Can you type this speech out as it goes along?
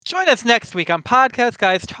Join us next week on Podcast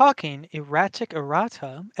Guys Talking Erratic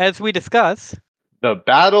Errata as we discuss The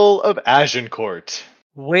Battle of Agincourt.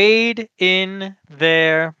 Wade in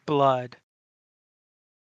Their Blood.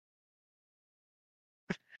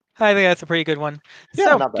 I think that's a pretty good one. Yeah,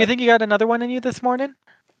 So, not do you bad. think you got another one in you this morning?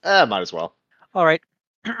 Might as well. All right.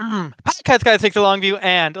 Podcast Guys takes a long view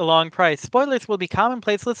and a long price. Spoilers will be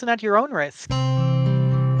commonplace. Listen at your own risk.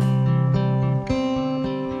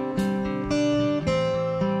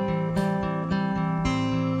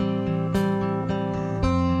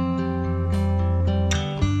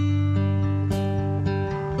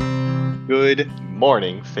 Good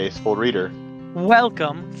morning, faithful reader.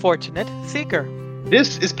 Welcome, Fortunate Seeker.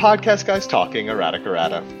 This is Podcast Guys Talking Erratic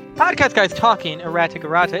Errata. Podcast Guys Talking Erratic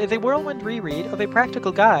Errata is a whirlwind reread of a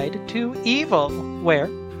practical guide to evil, where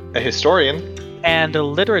A historian and a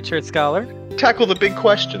literature scholar tackle the big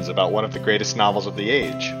questions about one of the greatest novels of the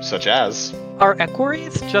age, such as are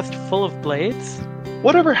equerries just full of blades?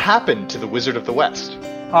 whatever happened to the Wizard of the West?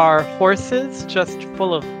 Are horses just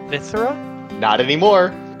full of viscera? Not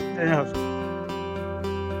anymore.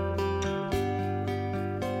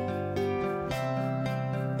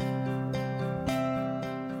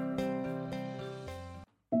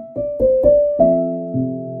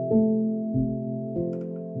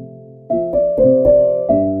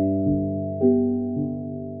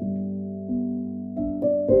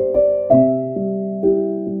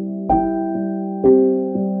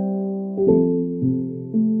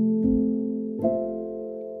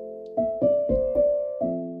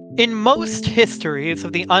 In most histories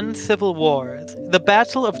of the uncivil wars, the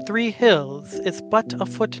Battle of Three Hills is but a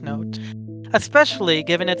footnote, especially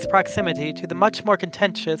given its proximity to the much more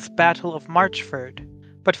contentious Battle of Marchford.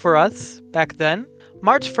 But for us, back then,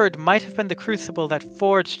 Marchford might have been the crucible that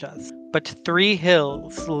forged us, but Three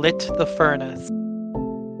Hills lit the furnace.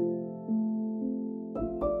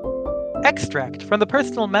 Extract from the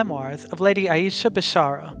personal memoirs of Lady Aisha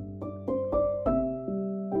Bishara.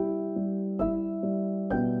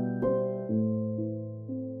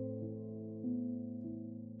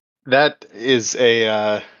 That is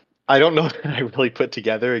I don't know that I really put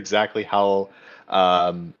together exactly how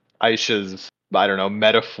Aisha's,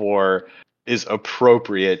 metaphor is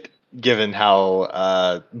appropriate given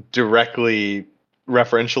how directly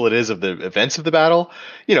referential it is of the events of the battle.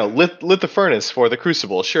 Lit the furnace for the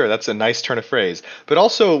crucible. Sure, that's a nice turn of phrase. But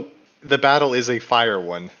also, the battle is a fire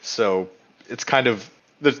one, so it's kind of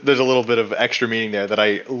there's a little bit of extra meaning there that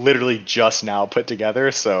I literally just now put together.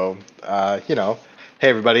 So, hey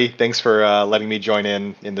everybody, thanks for letting me join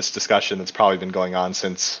in this discussion that's probably been going on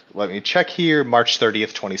since, let me check here, March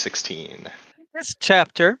 30th, 2016. This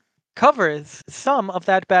chapter covers some of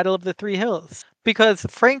that Battle of the Three Hills, because,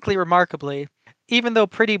 frankly, remarkably, even though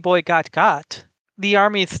Pretty Boy got, the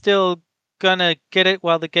army's still gonna get it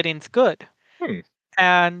while the getting's good.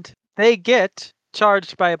 And they get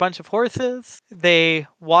charged by a bunch of horses, they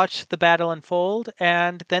watch the battle unfold,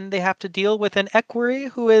 and then they have to deal with an equerry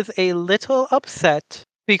who is a little upset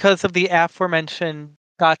because of the aforementioned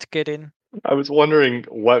got getting. I was wondering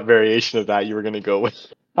what variation of that you were going to go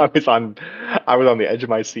with. I was on the edge of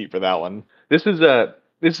my seat for that one. This is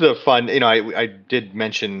a fun. I did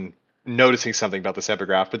mention noticing something about this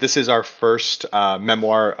epigraph, but this is our first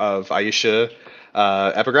memoir of Aisha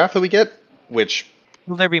epigraph that we get. Which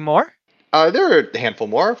Will there be more? there are a handful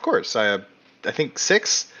more, of course. I think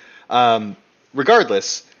 6.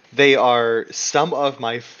 Regardless, they are some of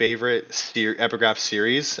my favorite epigraph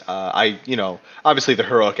series. Obviously the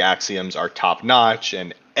heroic axioms are top notch,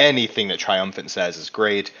 and anything that Triumphant says is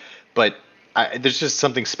great. But there's just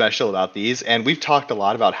something special about these, and we've talked a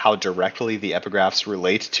lot about how directly the epigraphs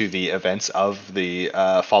relate to the events of the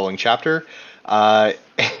following chapter,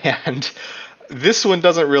 and this one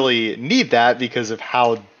doesn't really need that because of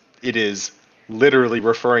how it is literally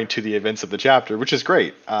referring to the events of the chapter, which is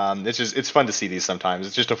great. It's fun to see these sometimes.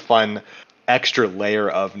 It's just a fun extra layer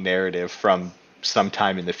of narrative from some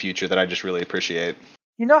time in the future that I just really appreciate.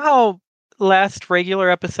 You know how last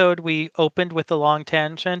regular episode we opened with the long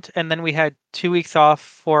tangent and then we had 2 weeks off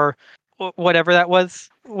for whatever that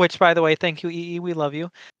was? Which, by the way, thank you, EE, we love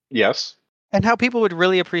you. Yes. And how people would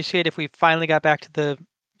really appreciate if we finally got back to the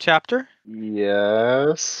chapter?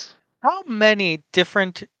 Yes. How many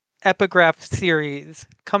different epigraph series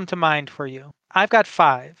come to mind for you? I've got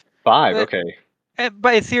 5. 5, okay.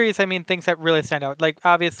 By a series, I mean things that really stand out. Like,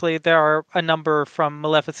 obviously, there are a number from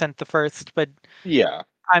Maleficent the First, but Yeah.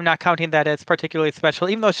 I'm not counting that as particularly special,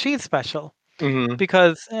 even though she's special. Mm-hmm.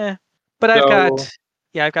 Because, but I've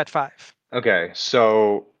got 5. Okay,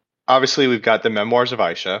 so obviously we've got the Memoirs of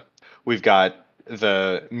Aisha, we've got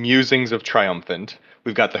the Musings of Triumphant,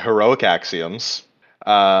 we've got the Heroic Axioms,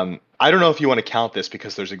 I don't know if you want to count this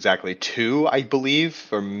because there's exactly two, I believe,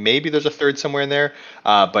 or maybe there's a third somewhere in there.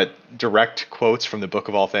 But direct quotes from the Book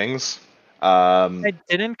of All Things. Um, I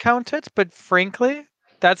didn't count it, but frankly,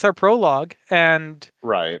 that's our prologue, and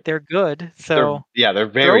right. they're good. They're So yeah, they're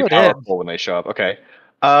very throw it in. powerful when they show up. Okay.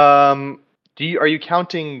 Are you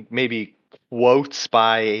counting maybe quotes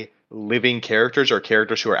by living characters or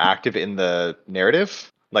characters who are active in the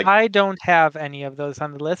narrative? Like, I don't have any of those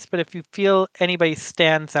on the list, but if you feel anybody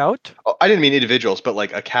stands out, oh, I didn't mean individuals, but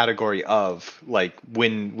like a category of like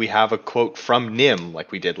when we have a quote from Nim, like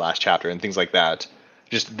we did last chapter, and things like that.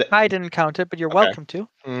 Just I didn't count it, but you're okay. welcome to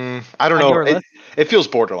I don't on know. your list. It feels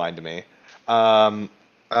borderline to me. Um,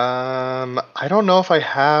 I don't know if I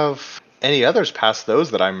have any others past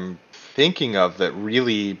those that I'm thinking of that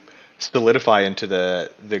really solidify into the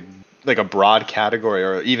like a broad category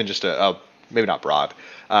or even just a maybe not broad,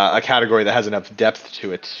 a category that has enough depth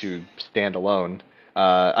to it to stand alone.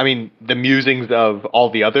 I mean, the musings of all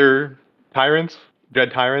the other tyrants,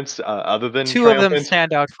 dread tyrants, other than Two of them triumphant,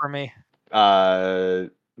 stand out for me. uh,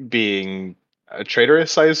 being a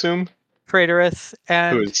traitorous, I assume, Traitorous, who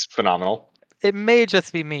and is phenomenal. it may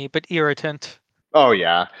just be me, but irritant. Oh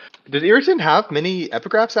yeah. Does Irritant have many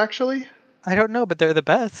epigraphs actually? I don't know, but they're the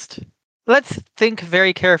best. Let's think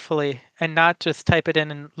very carefully and not just type it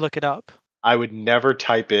in and look it up. I would never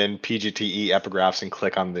type in PGTE epigraphs and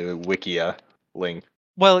click on the Wikia link.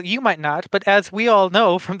 Well, you might not, but as we all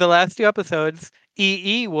know from the last two episodes,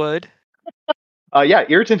 EE would. Yeah,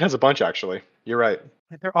 Irritant has a bunch actually. You're right.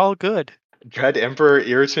 They're all good. Dread Emperor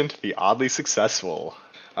Irritant, the oddly successful.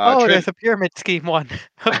 Oh, Trade. there's a pyramid scheme one,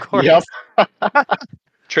 of Yep. course.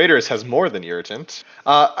 Traitorous has more than Irritant.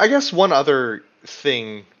 I guess one other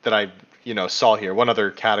thing that I saw here, one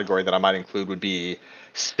other category that I might include would be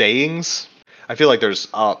sayings. I feel like there's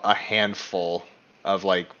a handful of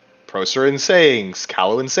like Procerin sayings,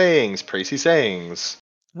 Callowin sayings, Pracy sayings.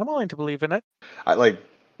 I'm willing to believe in it. Like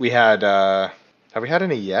we had, have we had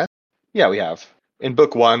any yet? Yeah, we have. In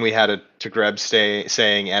book one, we had a Tagreb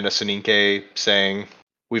saying and a Soninke saying.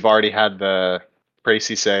 We've already had the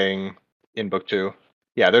Pracy saying in book two.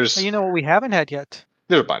 Yeah, You know what we haven't had yet?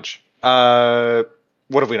 there's a bunch.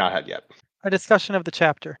 What have we not had yet? A discussion of the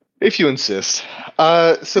chapter. If you insist.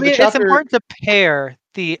 I So the mean, it's chapter, important to pair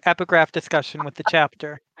the epigraph discussion with the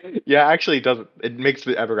chapter. yeah, actually doesn't. It makes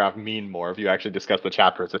the epigraph mean more if you actually discuss the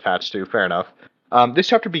chapter it's attached to. Fair enough. This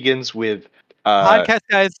chapter begins with uh, Podcast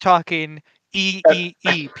guys talking EEE,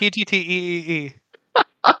 PGTEEE.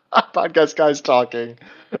 podcast guys talking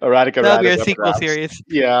erratic That'll be erratic a sequel epigraphs. series.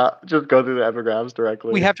 Yeah, just go through the epigraphs We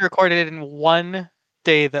directly. have to record it in one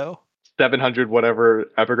day, though. 700 whatever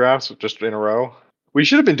epigraphs just in a row. We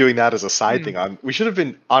should have been doing that as a side Hmm. thing on. We should have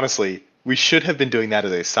been honestly. We should have been doing that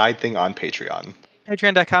as a side thing on Patreon.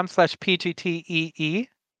 Patreon.com/PGTEE.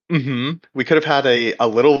 We could have had a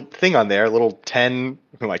little thing on there, a little 10,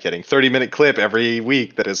 who am I kidding, 30-minute clip every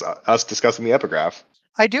week that is us discussing the epigraph.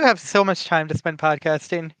 I do have so much time to spend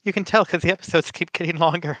podcasting. You can tell because the episodes keep getting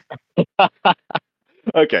longer.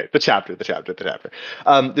 Okay, the chapter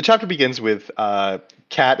begins with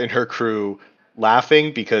Kat and her crew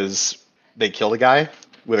laughing because they killed a guy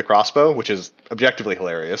with a crossbow, which is objectively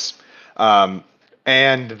hilarious. Um,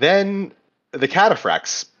 and then the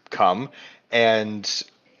cataphracts come, and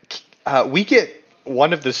we get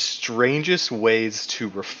one of the strangest ways to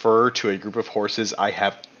refer to a group of horses I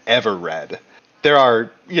have ever read. There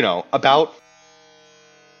are, about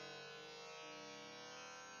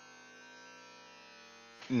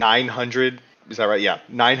 900, is that right? Yeah,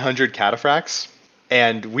 900 cataphracts.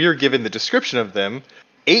 And we are given the description of them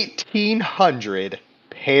 1,800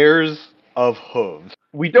 pairs of hooves.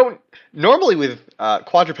 We don't, normally with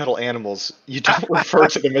quadrupedal animals, you don't refer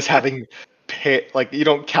to them as having, like, you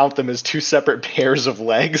don't count them as two separate pairs of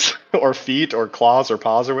legs or feet or claws or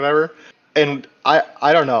paws or whatever. And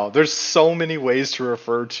I don't know, there's so many ways to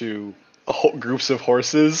refer to whole groups of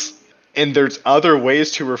horses, and there's other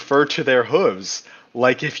ways to refer to their hooves.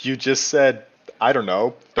 Like if you just said, I don't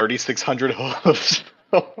know, 3,600 hooves.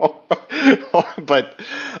 But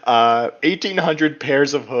 1,800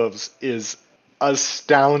 pairs of hooves is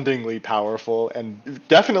astoundingly powerful and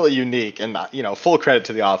definitely unique. And, full credit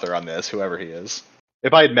to the author on this, whoever he is.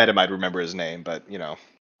 If I had met him, I'd remember his name, but.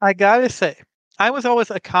 I gotta say, I was always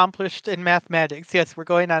accomplished in mathematics. Yes, we're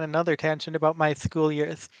going on another tangent about my school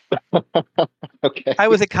years. Okay. I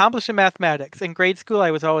was accomplished in mathematics. In grade school, I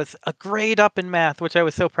was always a grade up in math, which I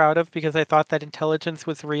was so proud of because I thought that intelligence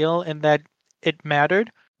was real and that it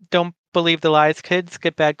mattered. Don't believe the lies, kids.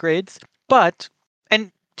 Get bad grades. But,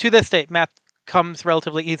 and to this day, math comes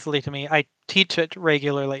relatively easily to me. I teach it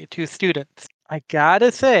regularly to students. I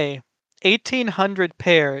gotta say, 1,800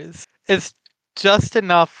 pairs is just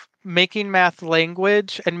enough making math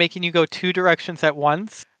language and making you go two directions at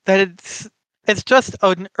once that it's just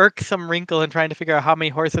an irksome wrinkle in trying to figure out how many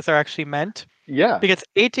horses are actually meant. Yeah. Because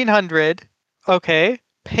 1,800, okay,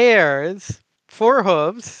 pairs, four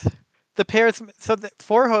hooves, the pairs, so the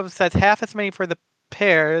four hooves, that's half as many for the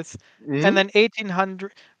pairs, and Hmm. then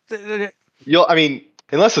 1,800. I mean,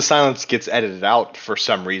 unless the silence gets edited out for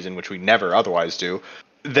some reason, which we never otherwise do,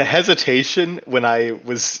 the hesitation when I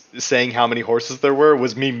was saying how many horses there were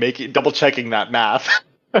was me making double checking that math.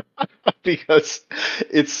 Because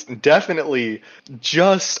it's definitely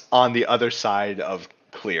just on the other side of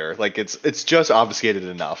clear. Like it's just obfuscated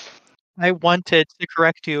enough. I wanted to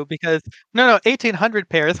correct you because no, 1,800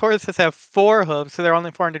 pairs. Horses have four hooves, so they're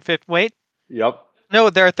only 450. Wait, Yep. no,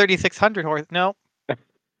 there are 3,600 horses. No,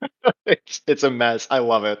 It's a mess. I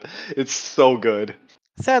love it. It's so good.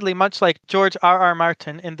 sadly, much like George R. R.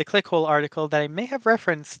 Martin in the Clickhole article that I may have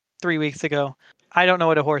referenced 3 weeks ago, I don't know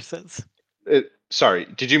what a horse is. Sorry,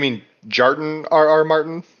 did you mean Jarton R.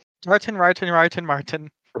 Martin?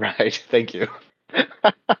 Martin. Right. Thank you.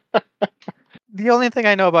 The only thing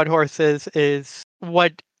I know about horses is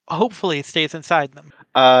what hopefully stays inside them.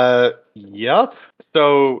 Yep.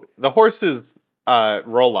 So the horses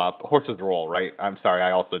roll up. Horses roll, right? I'm sorry,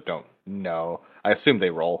 I also don't know. I assume they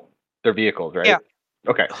roll. They're vehicles, Yeah, right?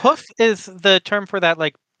 Okay. hoof is the term for that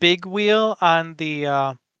like big wheel on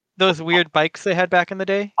the those weird bikes they had back in the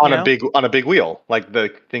day, you know? On a big wheel, like the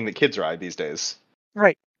thing that kids ride these days.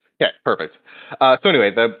 Right. Yeah, perfect. So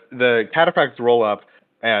anyway, the cataphracts roll up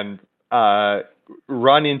and uh,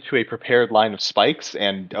 run into a prepared line of spikes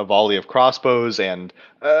and a volley of crossbows, and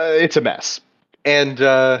it's a mess. And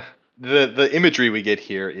the imagery we get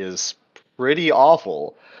here is pretty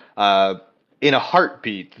awful. Uh, in a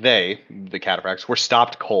heartbeat, the cataphracts, were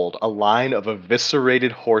stopped cold. A line of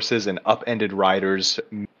eviscerated horses and upended riders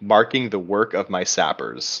marking the work of my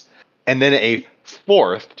sappers. And then a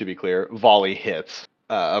fourth, to be clear, volley hits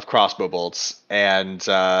of crossbow bolts, and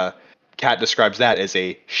Kat describes that as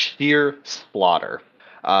a sheer slaughter.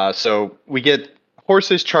 So we get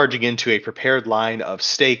horses charging into a prepared line of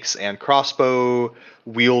stakes and crossbow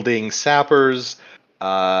wielding sappers.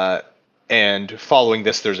 Uh, and following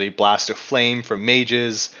this, there's a blast of flame from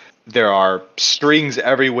mages. There are strings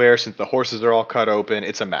everywhere since the horses are all cut open.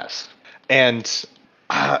 It's a mess. And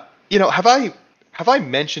have I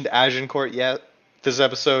mentioned Agincourt yet this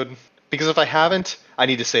episode? Because if I haven't, I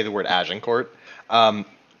need to say the word Agincourt. Um,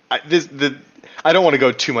 I don't want to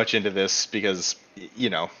go too much into this because you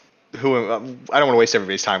know I don't want to waste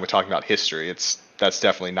everybody's time with talking about history. That's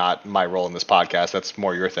definitely not my role in this podcast. That's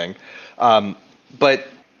more your thing. But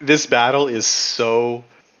this battle is the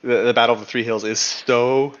Battle of the Three Hills is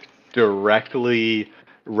so directly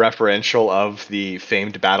referential of the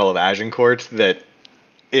famed Battle of Agincourt that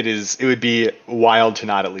it would be wild to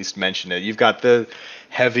not at least mention it. You've got the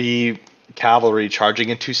heavy cavalry charging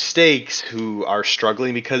into stakes who are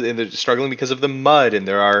struggling because of the mud, and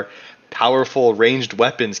there are powerful ranged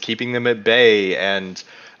weapons keeping them at bay, and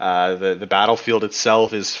the battlefield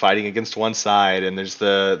itself is fighting against one side, and there's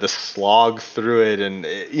the slog through it, and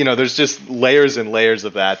there's just layers and layers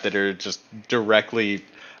of that are just directly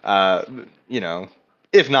uh, you know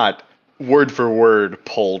if not word for word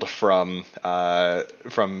pulled from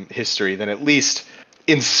history, then at least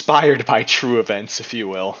inspired by true events, if you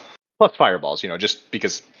will. Plus fireballs, just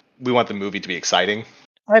because we want the movie to be exciting.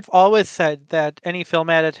 I've always said that any film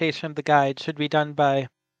adaptation of the guide should be done by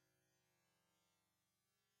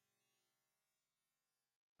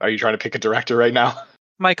Are you trying to pick a director right now?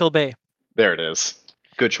 Michael Bay. There it is.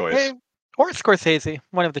 Good choice. Or Scorsese,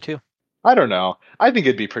 one of the two. I don't know. I think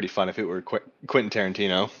it'd be pretty fun if it were Quentin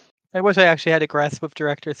Tarantino. I wish I actually had a grasp of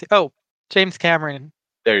directors. Oh, James Cameron.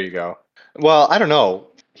 There you go. Well, I don't know.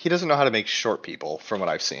 He doesn't know how to make short people, from what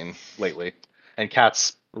I've seen lately. And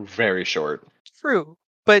Cat's very short. True.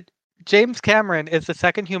 But James Cameron is the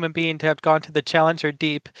second human being to have gone to the Challenger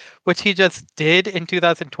Deep, which he just did in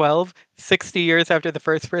 2012, 60 years after the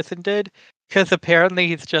first person did, because apparently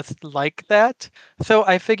he's just like that. So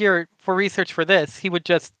I figure for research for this, he would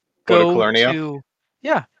just Go to go Calernia? to,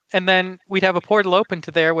 yeah, and then we'd have a portal open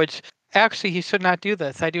to there, which actually he should not do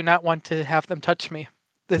this. I do not want to have them touch me.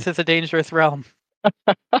 This is a dangerous realm.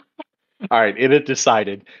 All right, it is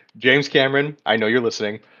decided. James Cameron, I know you're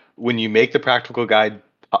listening. When you make the Practical Guide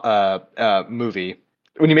movie,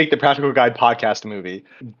 when you make the Practical Guide podcast movie,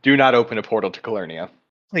 do not open a portal to Calernia.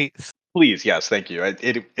 Please. Please, yes, thank you.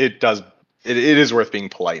 It is worth being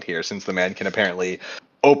polite here, since the man can apparently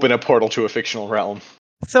open a portal to a fictional realm.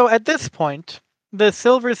 So at this point, the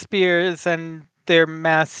Silver Spears and their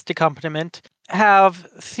massed accompaniment have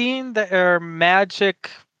seen their magic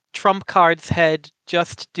trump cards head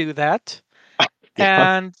just do that.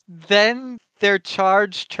 Yeah. And then their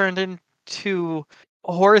charge turned into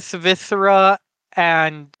horse viscera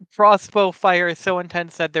and crossbow fire so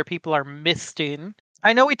intense that their people are misting.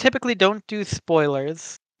 I know we typically don't do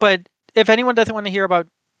spoilers, but if anyone doesn't want to hear about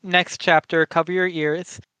next chapter, cover your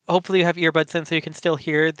ears. Hopefully, you have earbuds in so you can still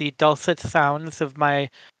hear the dulcet sounds of my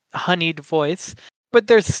honeyed voice. But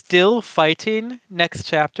they're still fighting next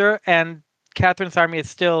chapter, and Catherine's army is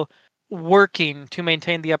still working to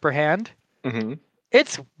maintain the upper hand. Hmm.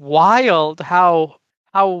 It's wild how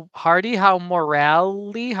hardy, how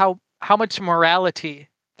morally, how much morality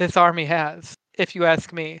this army has, if you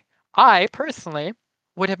ask me. I personally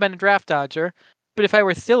would have been a draft dodger, but if I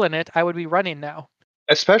were still in it, I would be running now.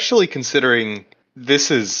 Especially considering this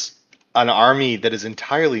is an army that is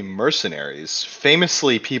entirely mercenaries,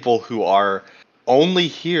 famously people who are only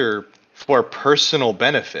here for personal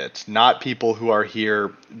benefit, not people who are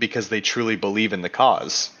here because they truly believe in the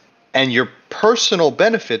cause. And your personal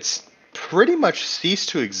benefits pretty much cease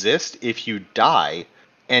to exist if you die,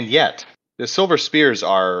 and yet the Silver Spears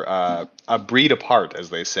are a breed apart, as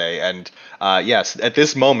they say. And yes, at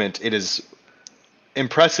this moment, it is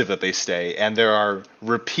impressive that they stay, and there are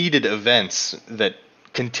repeated events that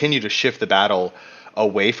continue to shift the battle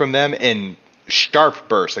away from them in sharp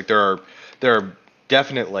bursts. Like there are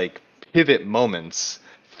definite like pivot moments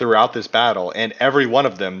throughout this battle, and every one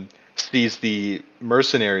of them sees the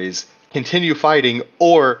mercenaries continue fighting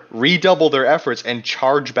or redouble their efforts and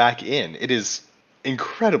charge back in. It is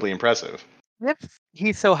incredibly impressive. If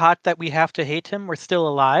he's so hot that we have to hate him, we're still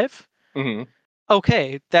alive. Hmm.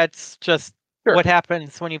 Okay, that's just Sure. what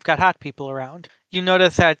happens when you've got hot people around. You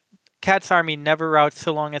notice that Cat's army never routes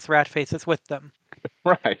so long as Ratface is with them.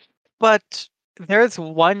 Right. But there's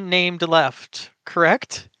one named left,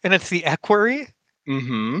 correct? And it's the equerry.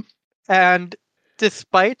 Hmm. And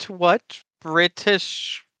despite what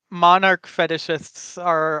British monarch fetishists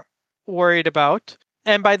are worried about,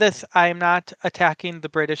 and by this I'm not attacking the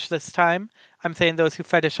British this time, I'm saying those who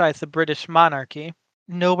fetishize the British monarchy,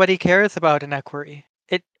 nobody cares about an equerry.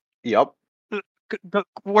 It Yep.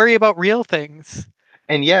 worry about real things.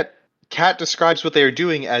 And yet, Kat describes what they are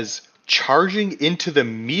doing as charging into the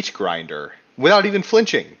meat grinder without even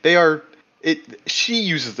flinching. They are it she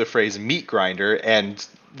uses the phrase meat grinder and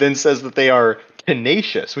then says that they are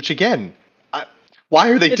tenacious, which again, I, why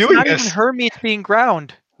are they It's doing not even this? her meat being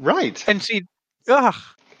ground. Right. And she, ugh.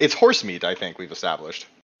 It's horse meat, I think we've established.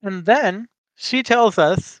 And then she tells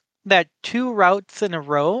us that two routes in a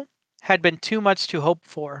row had been too much to hope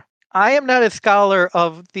for. I am not a scholar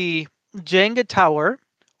of the Jenga Tower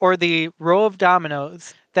or the row of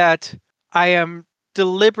dominoes that I am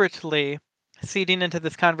deliberately seeding into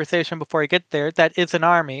this conversation before I get there. That is an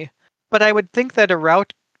army. But I would think that a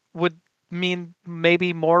route would mean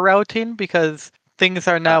maybe more routing because things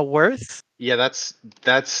are Uh, now worse. yeah, that's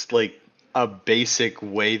like a basic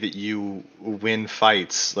way that you win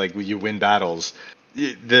fights, like you win battles.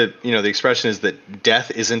 The expression is that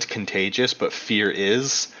death isn't contagious, but fear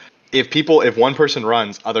is. If one person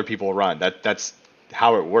runs, other people run. That's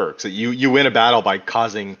how it works. You win a battle by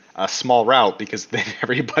causing a small rout because then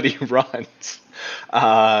everybody runs.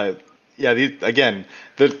 Uh, yeah, again,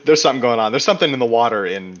 there's something going on. There's something in the water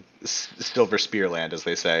in Silver Spearland, as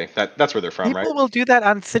they say. That's where they're from, right? People will do that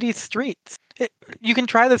on city streets. You can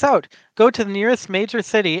try this out. Go to the nearest major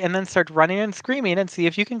city and then start running and screaming and see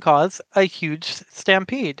if you can cause a huge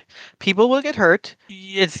stampede. People will get hurt.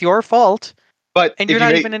 It's your fault, But and if you're you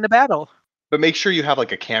not make even in a battle. But make sure you have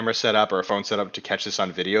like a camera set up or a phone set up to catch this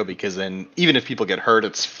on video because then even if people get hurt,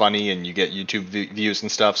 it's funny and you get YouTube views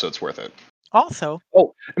and stuff, so it's worth it. Also,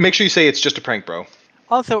 Oh, and make sure you say it's just a prank, bro.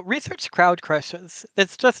 research crowd crushes.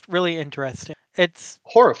 It's just really interesting. It's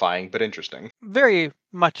Horrifying, but interesting. very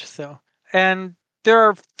much so. And there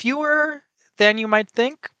are fewer than you might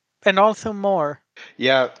think, and also more.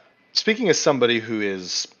 Yeah, speaking as somebody who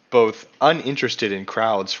is both uninterested in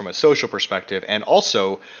crowds from a social perspective and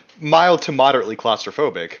also mild to moderately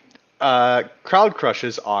claustrophobic, crowd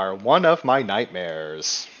crushes are one of my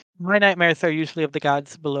nightmares. My nightmares are usually of the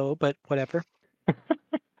gods below, but whatever.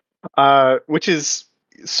 Which is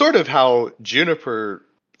sort of how Juniper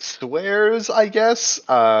swears, I guess.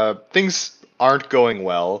 Things aren't going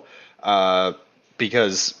well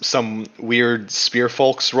because some weird spear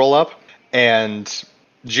folks roll up, and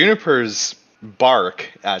Juniper's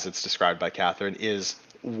bark, as it's described by Catherine, is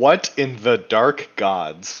 "What in the dark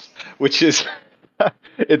gods," which is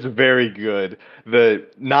it's very good. The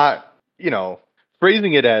not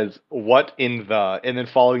phrasing it as "What in the" and then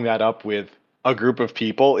following that up with a group of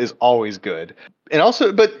people is always good. And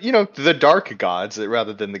also, but the dark gods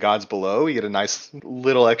rather than the gods below, you get a nice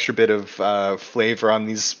little extra bit of flavor on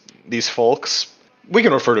these folks. We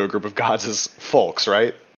can refer to a group of gods as folks,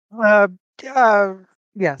 right? Uh, uh,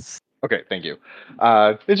 yes. Okay, thank you.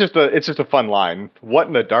 It's just a fun line. What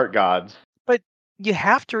in the dark gods? But you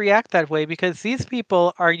have to react that way because these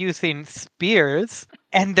people are using spears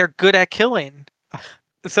and they're good at killing.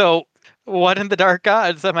 So, what in the dark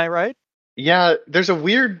gods, am I right? Yeah, there's a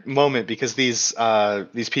weird moment because these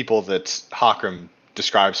people that Hakram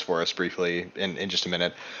describes for us briefly in just a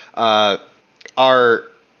minute uh, are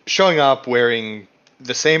showing up wearing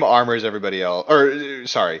the same armor as everybody else, or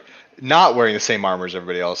sorry, not wearing the same armor as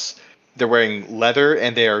everybody else. They're wearing leather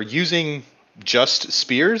and they are using just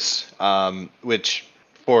spears, which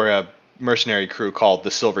for a mercenary crew called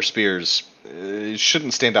the Silver Spears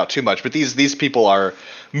shouldn't stand out too much. But these people are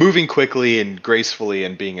moving quickly and gracefully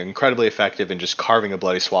and being incredibly effective and just carving a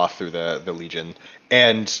bloody swath through the legion.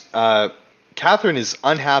 And Catherine is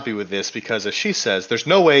unhappy with this because, as she says, there's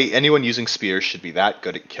no way anyone using spears should be that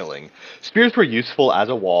good at killing. Spears were useful as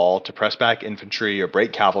a wall to press back infantry or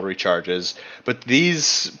break cavalry charges, but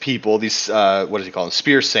these people, these what does he call them,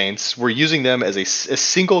 spear saints, were using them as a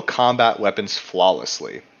single combat weapons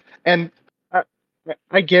flawlessly. And I,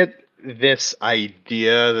 I get this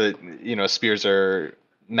idea that spears are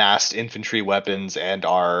massed infantry weapons and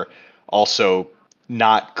are also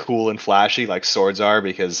not cool and flashy like swords are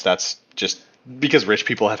because that's just because rich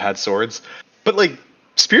people have had swords. But like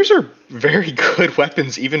spears are very good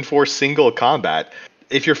weapons even for single combat.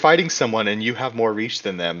 If you're fighting someone and you have more reach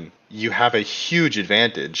than them, you have a huge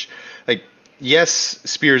advantage. Like yes,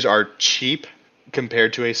 spears are cheap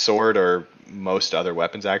compared to a sword or most other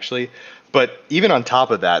weapons actually, but even on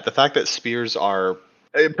top of that, the fact that spears are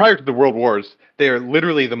prior to the world wars, they are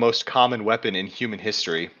literally the most common weapon in human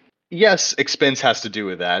history. Yes, expense has to do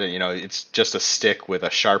with that. It's just a stick with a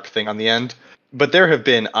sharp thing on the end. But there have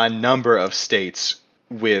been a number of states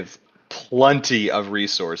with plenty of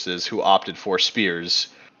resources who opted for spears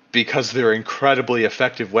because they're incredibly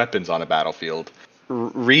effective weapons on a battlefield.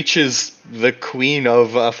 Reach is the queen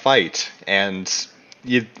of a fight, and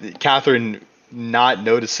Catherine not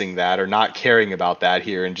noticing that or not caring about that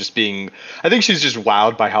here and just being I think she's just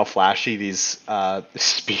wowed by how flashy these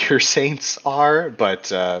spear saints are,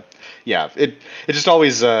 but yeah, it just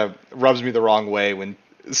always rubs me the wrong way when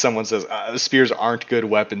someone says spears aren't good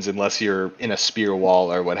weapons unless you're in a spear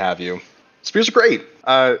wall or what have you. Spears are great.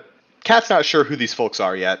 Kat's not sure who these folks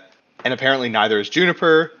are yet, and apparently neither is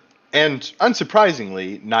Juniper, and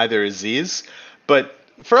unsurprisingly, neither is Z's. But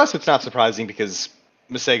for us, it's not surprising because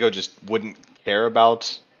Masego just wouldn't care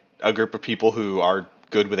about a group of people who are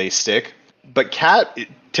good with a stick. But Kat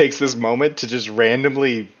takes this moment to just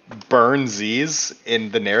randomly burn Z's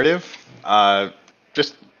in the narrative.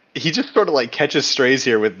 Just he just sort of like catches strays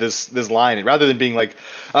here with this line, and rather than being like,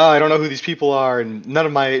 oh, I don't know who these people are, and no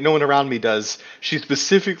one around me does. She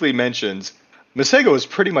specifically mentions Masego was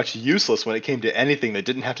pretty much useless when it came to anything that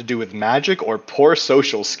didn't have to do with magic or poor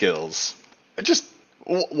social skills. Just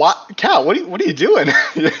what, Cal? What are you doing?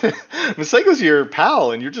 Masego's your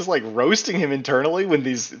pal, and you're just like roasting him internally when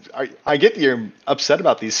these. I get that you're upset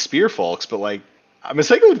about these spear folks, but like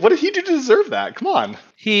Masego, what did he do to deserve that? Come on.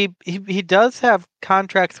 He does have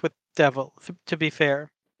contracts with devils, to be fair.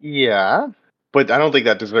 Yeah, but I don't think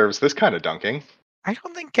that deserves this kind of dunking. I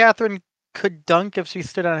don't think Catherine could dunk if she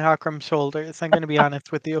stood on Hakram's shoulders. I'm going to be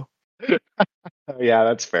honest with you. Yeah,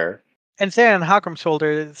 that's fair. And standing on Hakram's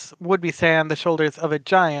shoulders would be standing on the shoulders of a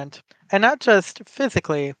giant, and not just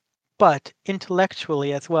physically, but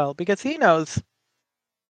intellectually as well, because he knows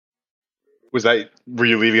Were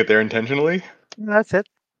you leaving it there intentionally? that's it.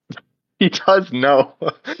 He does know.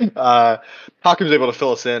 Hakum's able to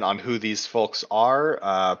fill us in on who these folks are.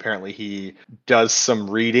 Apparently, he does some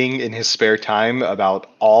reading in his spare time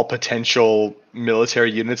about all potential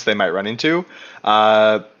military units they might run into.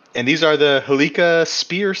 And these are the Halika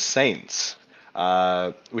Spear Saints,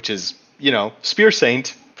 which is, Spear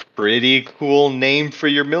Saint. Pretty cool name for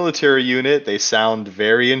your military unit. They sound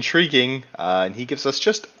very intriguing. And he gives us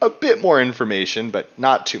just a bit more information, but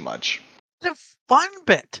not too much. The fun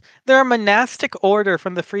bit. They're a monastic order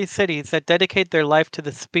from the free cities that dedicate their life to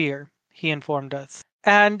the spear, he informed us.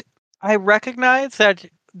 And I recognize that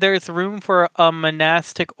there's room for a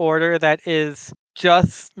monastic order that is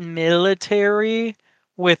just military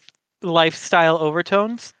with lifestyle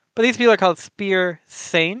overtones. But these people are called spear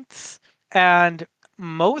saints, and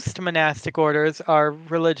most monastic orders are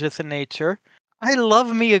religious in nature. I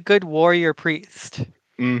love me a good warrior priest.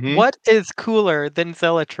 Mm-hmm. What is cooler than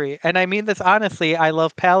zealotry? And I mean this honestly, I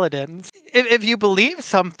love paladins. If you believe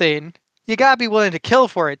something, you gotta be willing to kill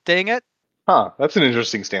for it, dang it. Huh, that's an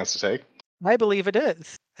interesting stance to take. I believe it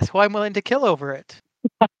is. That's why I'm willing to kill over it.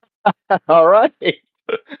 All right.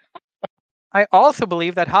 I also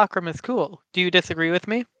believe that Hakram is cool. Do you disagree with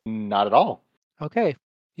me? Not at all. Okay,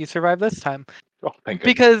 you survived this time. Oh, thank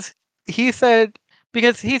goodness. Because he said,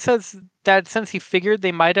 because he says that since he figured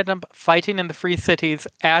they might end up fighting in the Free Cities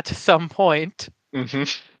at some point, Hmm.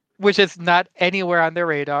 which is not anywhere on their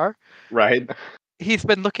radar, Right. he's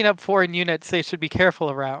been looking up foreign units they should be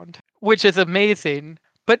careful around, which is amazing.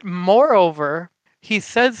 But moreover, he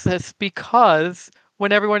says this because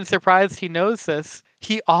when everyone's surprised he knows this,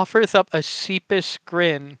 he offers up a sheepish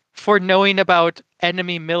grin for knowing about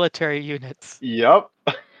enemy military units. Yep.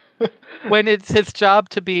 When it's his job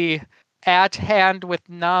to be at hand with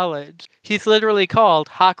knowledge, he's literally called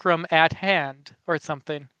Hakram at hand or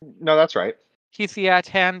something. No, that's right. He's the at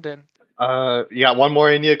handen. You got one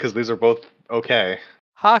more in you because these are both okay.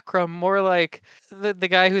 Hakram, more like the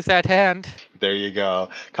guy who's at hand. There you go.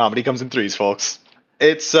 Comedy comes in threes, folks.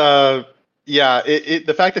 It's yeah,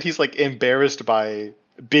 the fact that he's like embarrassed by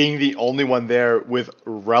being the only one there with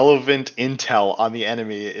relevant intel on the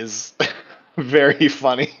enemy is very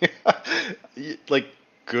funny. Like,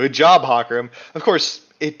 good job, Hawkram. Of course,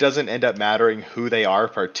 it doesn't end up mattering who they are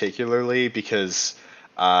particularly because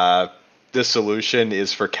uh, the solution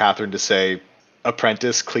is for Catherine to say,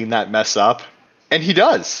 "Apprentice, clean that mess up," and he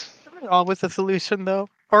does. Always a solution, though,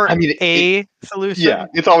 or I mean, a yeah, solution.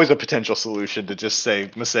 it's always a potential solution to just say,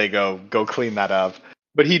 Masego, go clean that up.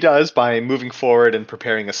 But he does by moving forward and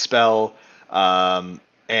preparing a spell. And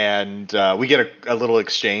we get a little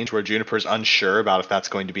exchange where Juniper's unsure about if that's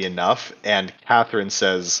going to be enough. And Catherine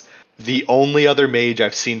says, the only other mage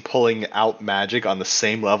I've seen pulling out magic on the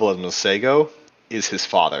same level as Masego is his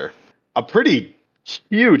father. A pretty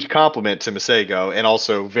huge compliment to Masego, and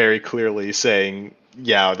also very clearly saying,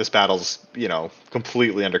 yeah, this battle's,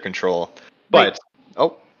 completely under control. Wait, But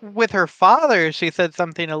oh, with her father, she said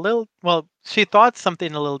something a little, well, she thought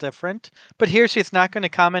something a little different, but here she's not going to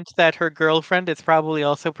comment that her girlfriend is probably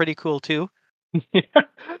also pretty cool too.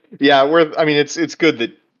 yeah, I mean, it's good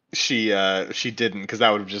that she didn't, because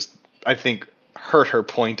that would have just, I think, hurt her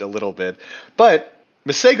point a little bit. But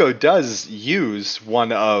Masego does use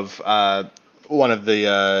one of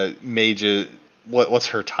the mages. What's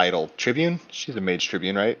her title? Tribune? She's a mage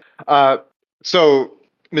tribune, right? So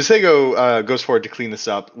Masego goes forward to clean this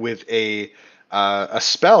up with a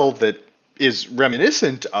spell that is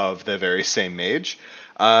reminiscent of the very same mage.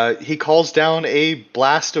 He calls down a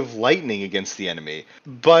blast of lightning against the enemy,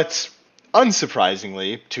 but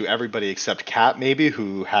unsurprisingly, to everybody except Kat, maybe,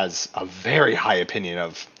 who has a very high opinion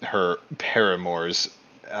of her paramour's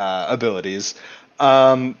abilities,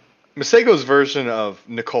 Masego's version of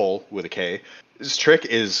Nicole with a K, his trick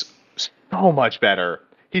is so much better.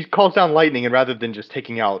 He calls down lightning, and rather than just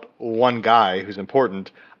taking out one guy who's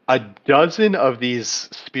important, a dozen of these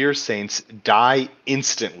spear saints die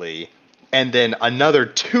instantly, and then another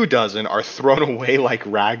 2 dozen are thrown away like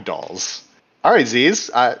rag dolls. All right, Z's.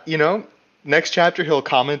 Next chapter he'll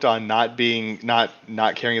comment on not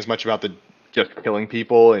caring as much about the just killing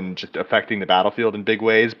people and just affecting the battlefield in big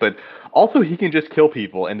ways, but also he can just kill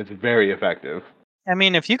people, and it's very effective. I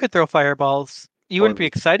mean, if you could throw fireballs, you wouldn't Or be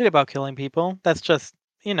excited about killing people. That's just,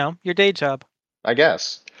 your day job. I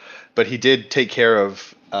guess. But he did take care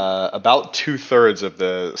of about 2/3 of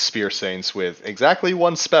the Spear Saints with exactly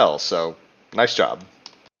one spell, so nice job.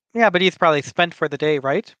 Yeah, but he's probably spent for the day,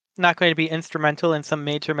 right? Not going to be instrumental in some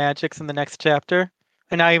major magics in the next chapter,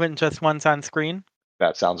 and not even just ones on screen.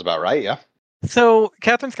 That sounds about right, yeah. So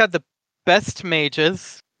Catherine's got the best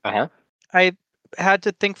mages. Uh huh. I had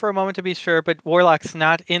to think for a moment to be sure, but Warlock's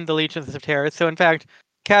not in the Legions of Terror. So in fact,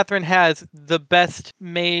 Catherine has the best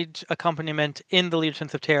mage accompaniment in the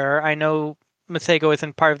Legions of Terror. I know Masego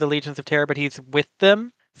isn't part of the Legions of Terror, but he's with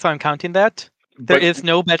them, so I'm counting that. There But is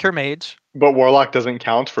no better mage. but Warlock doesn't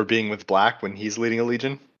count for being with Black when he's leading a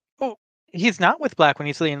legion. Oh, he's not with Black when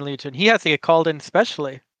he's leading Legion. He has to get called in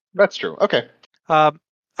specially. That's true. Okay. Uh,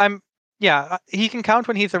 I'm yeah, he can count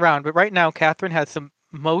when he's around, but right now Catherine has the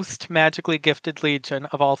most magically gifted Legion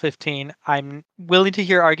of all 15. I'm willing to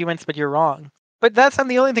hear arguments, but you're wrong. But that's not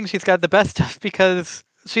the only thing she's got the best of because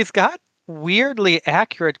she's got weirdly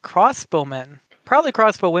accurate crossbowmen. Probably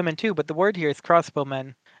crossbow women too, but the word here is crossbowmen.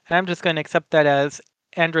 And I'm just going to accept that as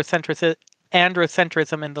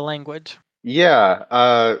androcentrism in the language.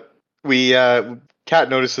 Yeah. We Kat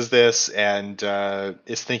notices this and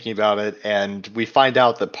is thinking about it, and we find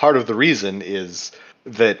out that part of the reason is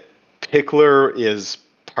that Pickler is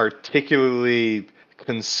particularly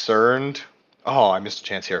concerned. Oh, I missed a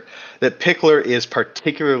chance here. That Pickler is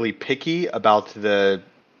particularly picky about the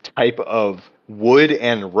type of wood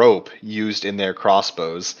and rope used in their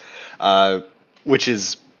crossbows, uh, which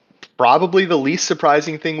is probably the least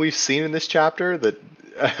surprising thing we've seen in this chapter. That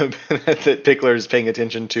that Pickler is paying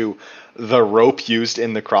attention to the rope used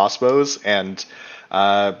in the crossbows, and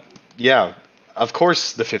uh, yeah, of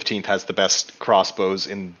course the 15th has the best crossbows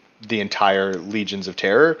in the entire Legions of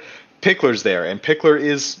Terror. Pickler's there, and Pickler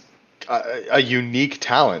is a unique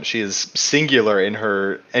talent. She is singular in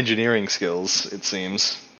her engineering skills, it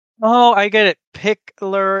seems. Oh, I get it.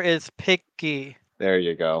 Pickler is picky. There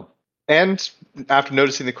you go. And after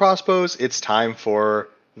noticing the crossbows, it's time for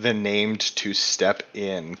the named to step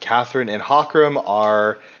in. Catherine and Hawkram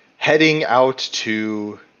are heading out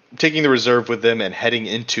to taking the reserve with them and heading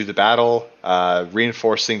into the battle,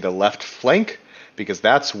 reinforcing the left flank because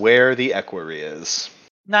that's where the equerry is.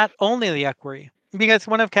 Not only the equerry, because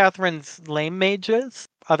one of Catherine's lame mages,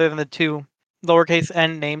 other than the two lowercase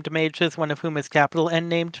n named mages, one of whom is capital N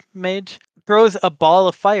named mage, throws a ball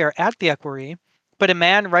of fire at the equerry, but a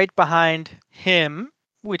man right behind him,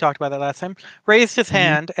 we talked about that last time, raised his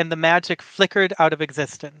hand and the magic flickered out of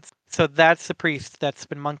existence. So that's the priest that's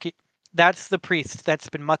been mucking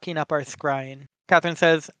up our scrying. Catherine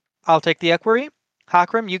says, I'll take the equerry.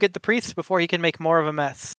 Hakram, you get the priest before he can make more of a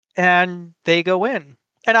mess. And they go in.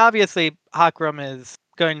 And obviously, Hakram is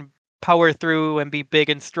going to power through and be big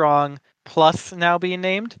and strong, plus now being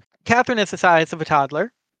named. Catherine is the size of a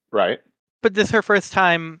toddler. Right. But this is her first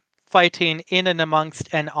time fighting in and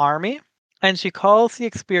amongst an army, and she calls the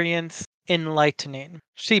experience enlightening.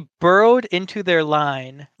 She burrowed into their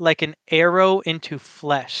line like an arrow into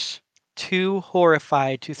flesh, too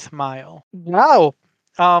horrified to smile. Wow.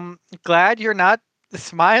 Glad you're not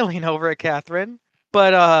smiling over it, Catherine.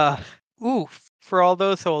 But oof for all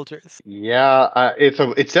those soldiers. Yeah,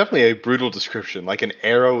 it's definitely a brutal description, like an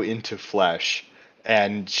arrow into flesh,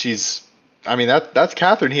 and she's, I mean that's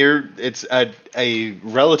Catherine here. It's a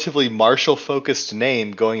relatively martial focused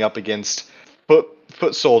name going up against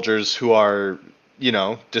foot soldiers who are,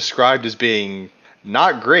 described as being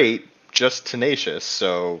not great, just tenacious.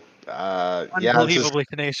 So yeah, this is Unbelievably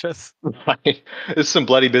tenacious. it's some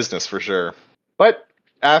bloody business for sure. But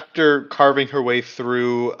after carving her way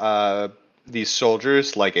through these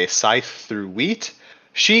soldiers like a scythe through wheat,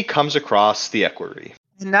 she comes across the equerry.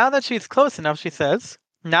 And now that she's close enough, she says,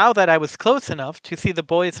 now that I was close enough to see the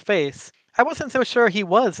boy's face, I wasn't so sure he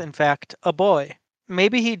was, in fact, a boy.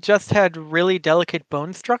 Maybe he just had really delicate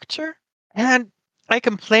bone structure? And I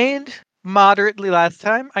complained moderately last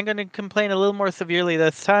time. I'm going to complain a little more severely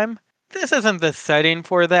this time. This isn't the setting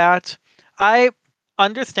for that. I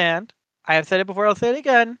understand. I have said it before, I'll say it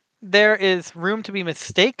again. There is room to be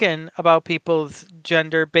mistaken about people's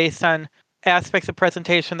gender based on aspects of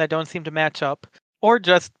presentation that don't seem to match up, or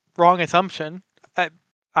just wrong assumption. I,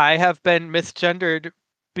 I have been misgendered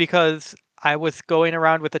because I was going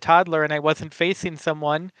around with a toddler and I wasn't facing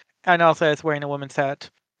someone, and also I was wearing a woman's hat.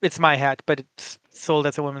 It's my hat, but it's sold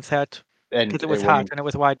as a woman's hat because And it a was hot woman and it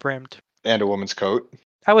was wide brimmed. and a woman's coat.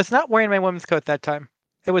 I was not wearing my woman's coat that time.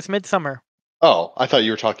 It was midsummer. Oh, I thought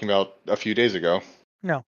you were talking about a few days ago.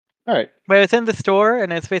 No. All right. But I was in the store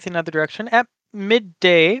and I was facing another direction. At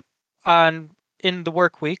midday on in the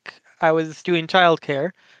work week, I was doing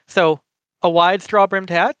childcare. So a wide straw brimmed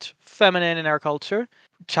hat, feminine in our culture.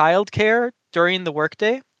 Childcare during the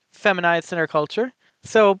workday, feminized in our culture.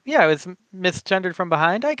 So yeah, I was misgendered from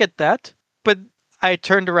behind. I get that. But I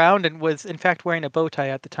turned around and was in fact wearing a bow tie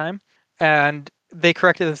at the time. And they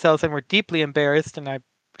corrected themselves and were deeply embarrassed. And I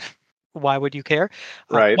why would you care?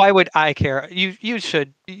 Right. Why would I care? You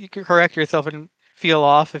should correct yourself and feel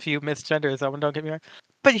off if you misgender someone. Don't get me wrong.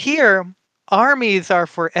 But here, armies are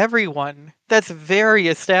for everyone. That's very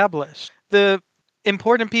established. The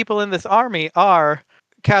important people in this army are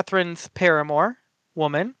Catherine's paramour,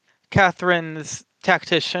 woman, Catherine's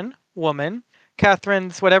tactician, woman,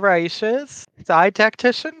 Catherine's whatever Aisha is, side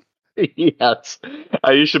tactician, Yes.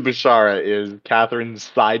 Aisha Bashara is Catherine's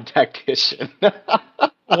side tactician.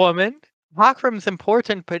 woman. Hakram's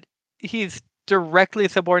important, but he's directly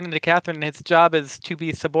subordinate to Catherine, and his job is to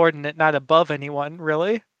be subordinate, not above anyone,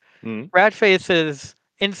 really. Hmm. Ratface is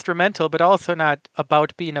instrumental, but also not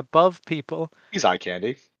about being above people. He's eye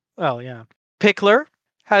candy. Well, yeah. Pickler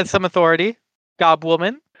has some authority.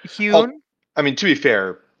 Gobwoman. Oh, Hune. I mean, to be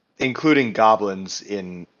fair, including goblins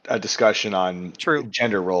in a discussion on True.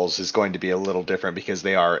 gender roles is going to be a little different because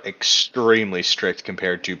they are extremely strict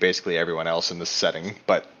compared to basically everyone else in this setting.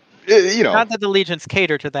 But, Not that the legions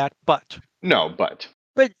cater to that, but. no, but.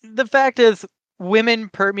 But the fact is, women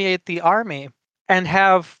permeate the army and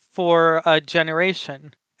have for a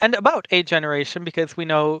generation. And about a generation, because we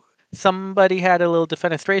know somebody had a little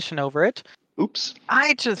defenestration over it. Oops.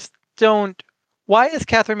 I just don't Why is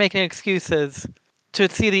Catherine making excuses to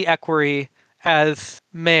see the equerry as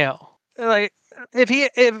male? Like, if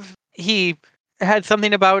he had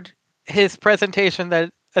something about his presentation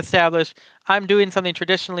that established I'm doing something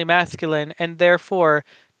traditionally masculine, and therefore,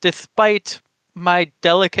 despite my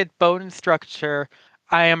delicate bone structure,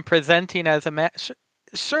 I am presenting as a man.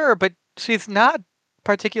 Sure, but she's not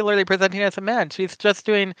particularly presenting as a man. She's just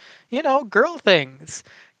doing, girl things,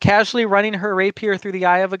 casually running her rapier through the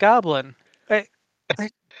eye of a goblin. I,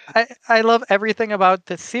 I, I love everything about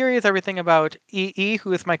this series, everything about EE,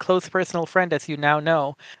 who is my close personal friend, as you now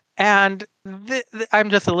know. And I'm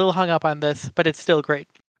just a little hung up on this, but it's still great.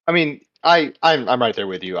 I mean, I'm right there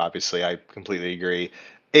with you. Obviously, I completely agree.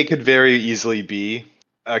 It could very easily be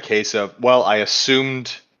a case of, well, I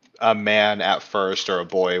assumed a man at first, or a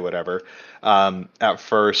boy, whatever, at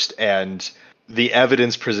first, and the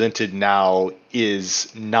evidence presented now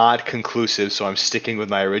is not conclusive, so I'm sticking with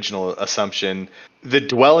my original assumption. The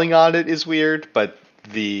dwelling on it is weird, but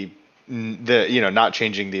the not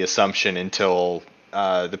changing the assumption until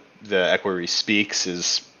the equerry speaks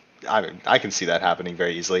is, I can see that happening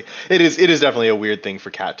very easily. It is definitely a weird thing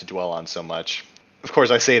for Cat to dwell on so much. Of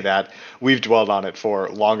course, I say that we've dwelled on it for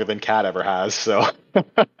longer than Cat ever has. So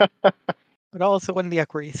But also, when the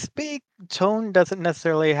equerry speak, tone doesn't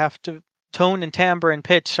necessarily have to. Tone and timbre and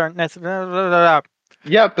pitch aren't necessarily.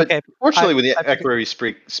 yeah, but Okay, fortunately, when I'm the forgetting. equerry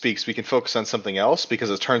speaks, we can focus on something else because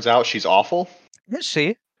it turns out she's awful. Is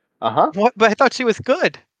she? Uh huh. What? But I thought she was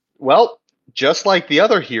good. Well, just like the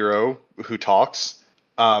other hero who talks,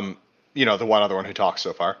 um, the one other one who talks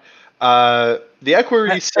so far, the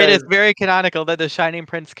equerry It is says, very canonical that the Shining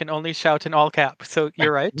Prince can only shout in all caps. So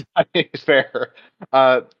you're right. I think it's fair.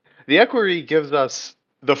 Uh, the equerry gives us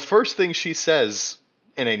the first thing she says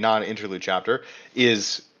in a non-interlude chapter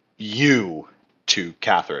is "you" to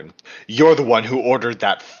Catherine. You're the one who ordered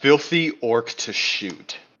that filthy orc to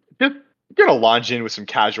shoot. Just gonna launch in with some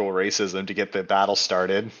casual racism to get the battle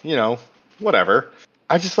started. Whatever.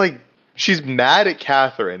 I just like she's mad at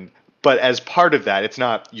Catherine, but as part of that, it's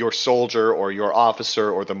not your soldier or your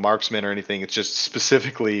officer or the marksman or anything. It's just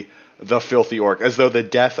specifically the filthy orc, as though the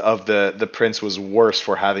death of the prince was worse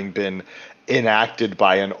for having been enacted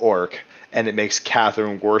by an orc, and it makes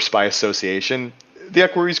Catherine worse by association. The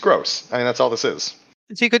equerry's gross. I mean, that's all this is.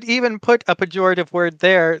 So you could even put a pejorative word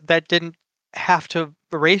there that didn't have to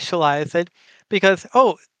racialize it because,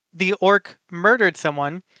 oh, the orc murdered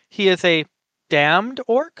someone. He is a damned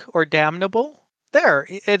orc or damnable. There,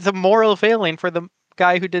 it's a moral failing for the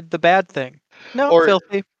guy who did the bad thing. No, Or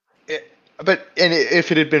filthy. but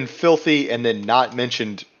if it had been filthy and then not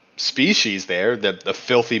mentioned species there, the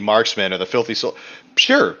filthy marksman or the filthy soul,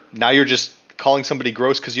 sure. Now you're just calling somebody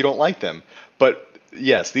gross because you don't like them. But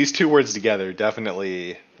yes, these two words together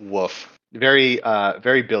definitely woof. Very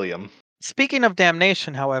Billiam. Speaking of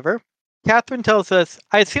damnation, however, Catherine tells us,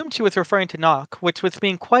 I assumed she was referring to Nock, which was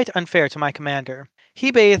being quite unfair to my commander.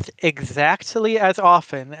 He bathed exactly as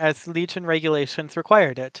often as Legion regulations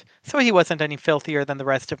required it, so he wasn't any filthier than the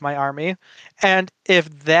rest of my army. And if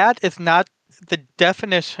that is not the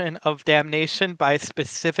definition of damnation by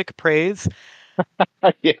specific praise,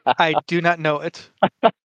 Yeah. I do not know it.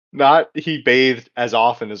 Not he bathed as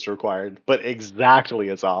often as required, but exactly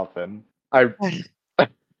as often. I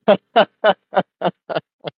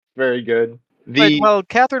very good. But, The well,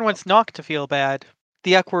 Catherine wants Nock to feel bad.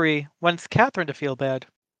 The equerry wants Catherine to feel bad.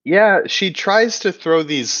 Yeah, she tries to throw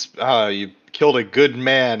these. You killed a good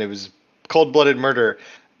man. It was cold-blooded murder,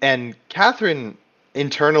 and Catherine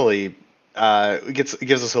internally gives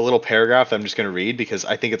us a little paragraph that I'm just going to read because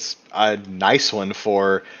I think it's a nice one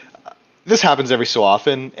for. This happens every so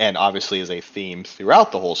often, and obviously is a theme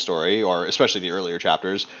throughout the whole story, or especially the earlier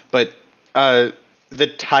chapters. But uh, the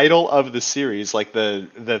title of the series, like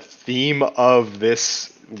the theme of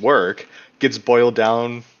this work, gets boiled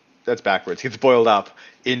down. That's backwards. Gets boiled up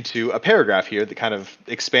into a paragraph here that kind of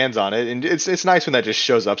expands on it, and it's nice when that just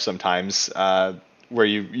shows up sometimes, where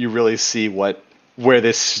you really see where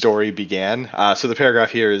this story began. So the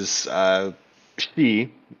paragraph here is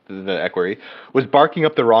she, the equerry, was barking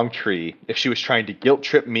up the wrong tree if she was trying to guilt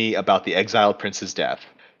trip me about the exiled prince's death.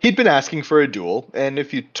 He'd been asking for a duel, and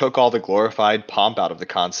if you took all the glorified pomp out of the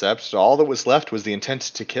concept, all that was left was the intent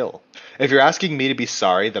to kill. If you're asking me to be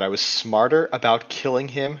sorry that I was smarter about killing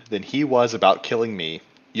him than he was about killing me,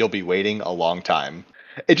 you'll be waiting a long time.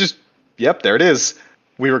 It just, yep, there it is.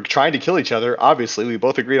 We were trying to kill each other. Obviously, we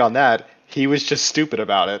both agreed on that. He was just stupid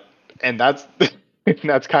about it, and that's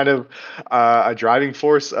that's kind of a driving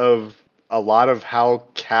force of a lot of how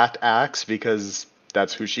Kat acts because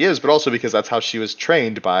that's who she is, but also because that's how she was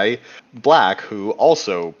trained by Black, who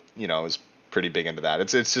also is pretty big into that.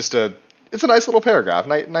 It's just it's a nice little paragraph.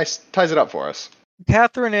 Nice ties it up for us.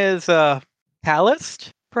 Catherine is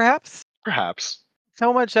calloused, perhaps? Perhaps.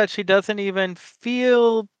 So much that she doesn't even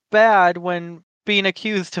feel bad when being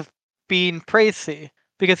accused of being précis,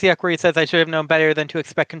 because the equerry says I should have known better than to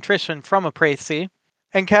expect contrition from a précis.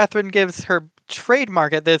 And Catherine gives her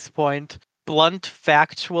trademark at this point, blunt,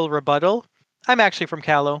 factual rebuttal. I'm actually from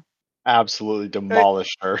Callow. Absolutely Uh,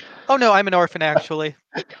 demolished her. oh no, I'm an orphan actually.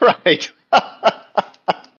 Right.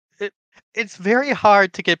 It, it's very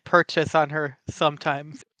hard to get purchase on her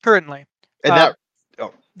sometimes. Currently. And Uh, that.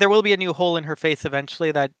 Oh, there will be a new hole in her face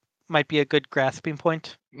eventually that might be a good grasping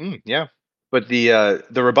point. yeah. But the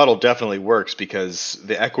rebuttal definitely works because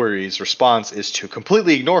the equerry's response is to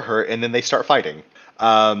completely ignore her, and then they start fighting.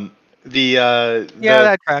 Um, Yeah, the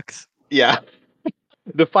that tracks. yeah,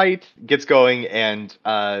 the fight gets going, and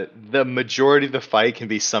the majority of the fight can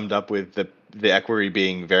be summed up with the equerry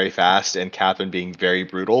being very fast and Catherine being very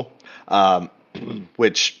brutal. Um,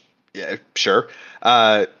 which, yeah, sure.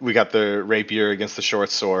 We got the rapier against the short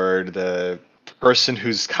sword, the person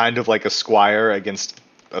who's kind of like a squire against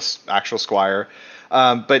a actual squire.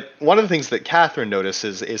 But one of the things that Catherine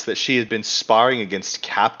notices is that she had been sparring against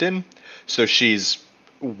Captain, so she's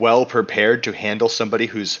well prepared to handle somebody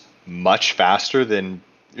who's much faster than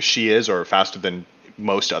she is, or faster than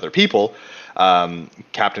most other people.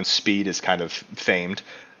 Captain's speed is kind of famed,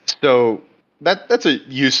 so that's a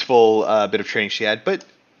useful bit of training she had. But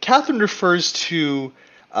Catherine refers to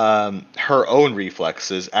her own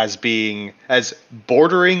reflexes as being as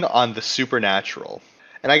bordering on the supernatural,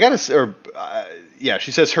 and I gotta, or yeah,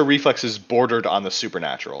 she says her reflexes bordered on the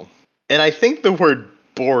supernatural, and I think the word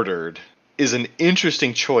bordered is an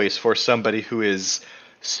interesting choice for somebody who is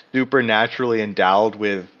supernaturally endowed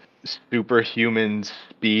with superhuman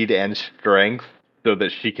speed and strength so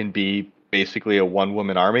that she can be basically a one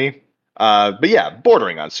woman army. But yeah,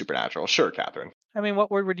 bordering on supernatural. Sure, Catherine. I mean,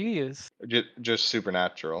 what word would you use? Just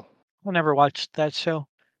supernatural. I never watched that show.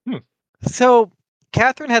 Hmm. So,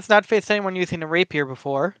 Catherine has not faced anyone using a rapier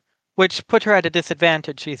before, which put her at a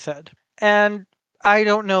disadvantage, she said. And I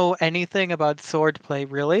don't know anything about swordplay,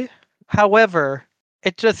 really. However,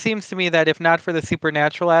 it just seems to me that if not for the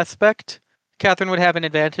supernatural aspect, Catherine would have an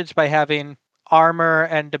advantage by having armor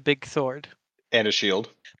and a big sword. And a shield.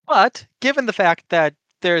 But given the fact that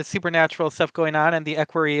there's supernatural stuff going on and the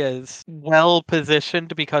equerry is well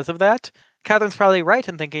positioned because of that, Catherine's probably right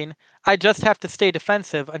in thinking, I just have to stay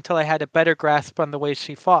defensive until I had a better grasp on the way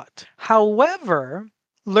she fought. However,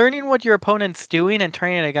 learning what your opponent's doing and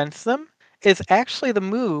turning against them is actually the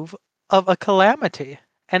move of a calamity.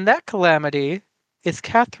 And that calamity is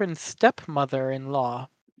Catherine's stepmother in law.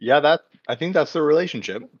 Yeah, that I think that's the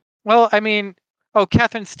relationship. Well, I mean, oh,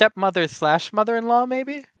 Catherine's stepmother slash mother in law,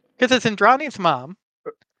 maybe? Because it's Indrani's mom.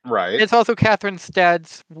 Right. It's also Catherine's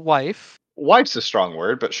dad's wife. Wife's a strong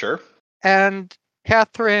word, but sure. And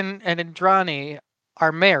Catherine and Indrani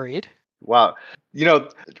are married. Wow. You know,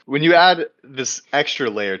 when you add this extra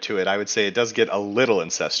layer to it, I would say it does get a little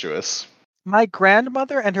incestuous. My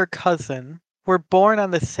grandmother and her cousin were born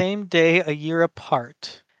on the same day a year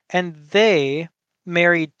apart, and they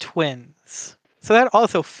married twins. So that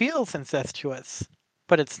also feels incestuous,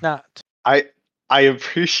 but it's not. I I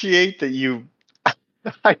appreciate that you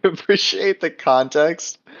I appreciate the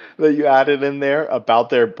context that you added in there about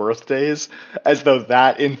their birthdays, as though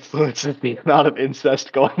that influences the amount of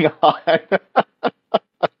incest going on.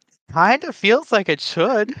 Kind of feels like it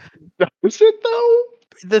should. Is it though?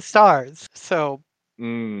 The stars. So,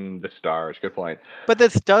 The stars. Good point. but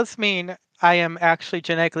this does mean I am actually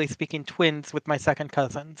genetically speaking twins with my second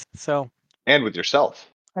cousins. So And with yourself.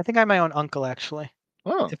 I think I'm my own uncle, actually,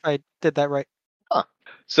 Oh, if I did that right. huh.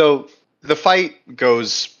 So the fight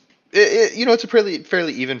goes. It's a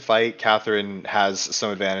fairly even fight. Catherine has some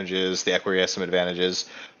advantages. The equerry has some advantages,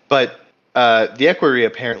 but the equerry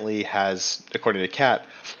apparently has, according to Kat,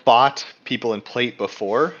 fought people in plate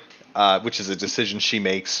before, which is a decision she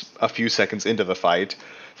makes a few seconds into the fight.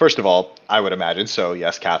 First of all, I would imagine so.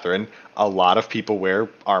 Yes, Catherine. A lot of people wear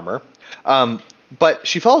armor, but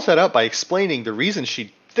she follows that up by explaining the reason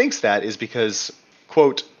she thinks that is because,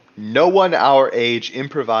 quote, no one our age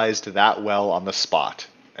improvised that well on the spot,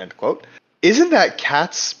 end quote. Isn't that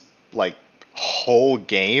Kat's like whole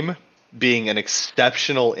game being an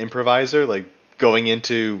exceptional improviser, like going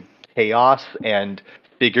into chaos and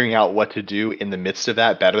figuring out what to do in the midst of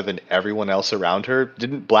that better than everyone else around her?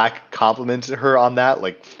 Didn't Black compliment her on that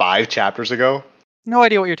like 5 chapters ago? No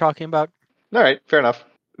idea what you're talking about. All right, fair enough.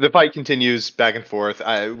 The fight continues back and forth.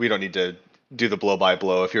 We don't need to do the blow by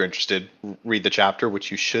blow. If you're interested, read the chapter,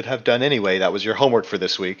 which you should have done anyway. That was your homework for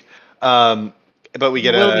this week. But we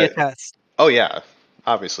get Will be a a. test. Oh yeah,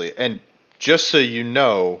 obviously, and just so you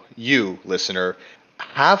know, you, listener,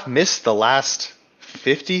 have missed the last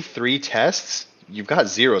 53 tests. You've got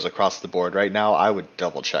zeros across the board right now. I would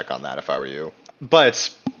double check on that if I were you. But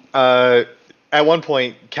uh, at one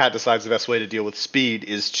point, Kat decides the best way to deal with speed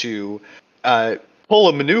is to uh, pull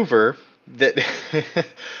a maneuver that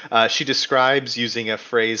she describes using a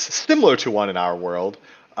phrase similar to one in our world,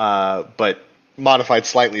 but modified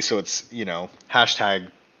slightly so it's, hashtag,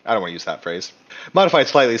 I don't want to use that phrase, modified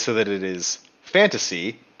slightly so that it is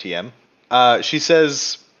fantasy, TM. She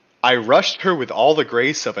says, I rushed her with all the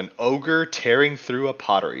grace of an ogre tearing through a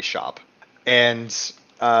pottery shop. And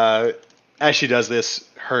uh, as she does this,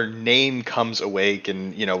 her name comes awake,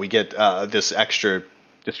 and we get this extra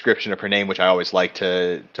description of her name, which I always like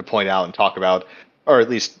to point out and talk about, or at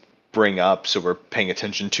least bring up, so we're paying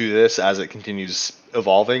attention to this as it continues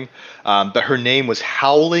evolving. But her name was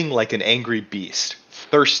Howling Like an Angry Beast,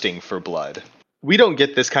 Thirsting for Blood. We don't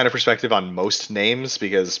get this kind of perspective on most names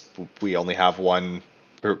because we only have one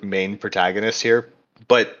main protagonist here,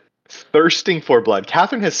 but Thirsting for Blood.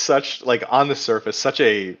 Catherine has such, like, on the surface, such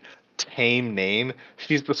a tame name.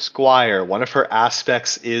 She's the squire. One of her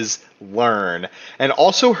aspects is learn. And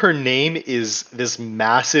also her name is this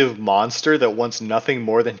massive monster that wants nothing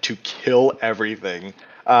more than to kill everything.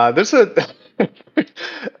 There's a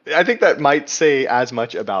I think that might say as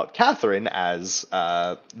much about Catherine as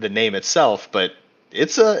the name itself, but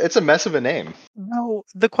it's a mess of a name. No,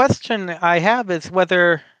 the question I have is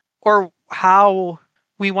whether or how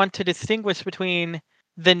we want to distinguish between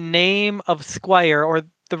the name of Squire or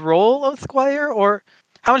the role of Squire, or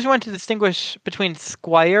how much you want to distinguish between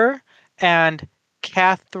Squire and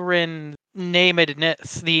Catherine's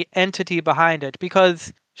namedness, the entity behind it,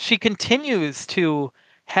 because she continues to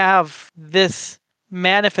have this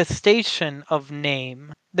manifestation of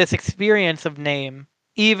name, this experience of name,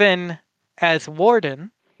 even as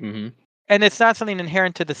Warden. Mm-hmm. And it's not something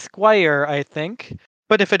inherent to the Squire, I think.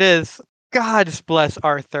 But if it is, God bless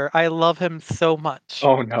Arthur. I love him so much.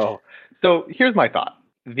 Oh no. So here's my thought.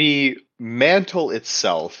 The mantle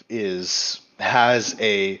itself has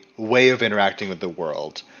a way of interacting with the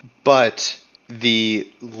world, but the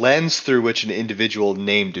lens through which an individual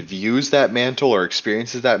named views that mantle or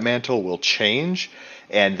experiences that mantle will change,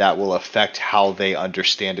 and that will affect how they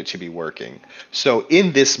understand it to be working. So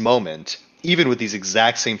in this moment, even with these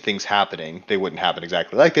exact same things happening, they wouldn't happen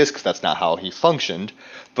exactly like this because that's not how he functioned.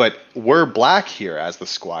 But were Black here as the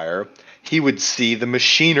squire, he would see the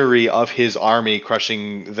machinery of his army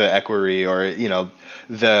crushing the equerry, or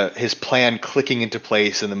his plan clicking into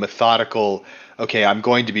place, and the methodical, okay, I'm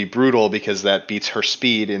going to be brutal because that beats her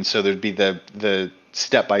speed, and so there'd be the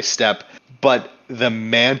step by step. But the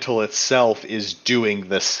mantle itself is doing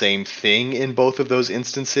the same thing in both of those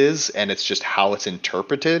instances, and it's just how it's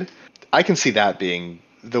interpreted. I can see that being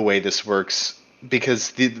the way this works,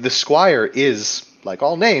 because the squire is, like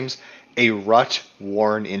all names, a rut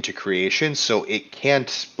worn into creation, so it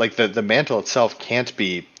can't, like, the mantle itself can't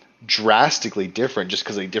be drastically different just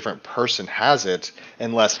because a different person has it,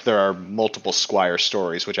 unless there are multiple squire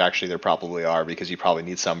stories, which actually there probably are, because you probably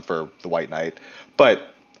need some for the White Knight.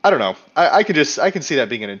 But I don't know. I can see that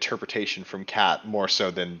being an interpretation from Kat more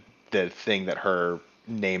so than the thing that her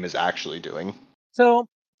name is actually doing. So,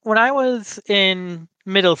 when I was in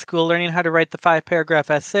middle school learning how to write the 5 paragraph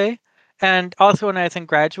essay, and also when I was in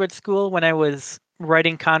graduate school when I was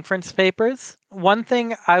writing conference papers, one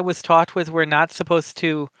thing I was taught was we're not supposed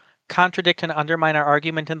to contradict and undermine our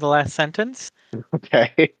argument in the last sentence.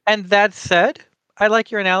 Okay. And that said, I like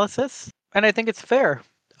your analysis, and I think it's fair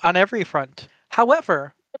on every front.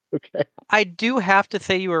 However, Okay. I do have to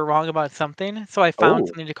say you were wrong about something, so I found Oh,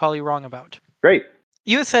 something to call you wrong about. great.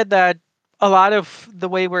 You said that a lot of the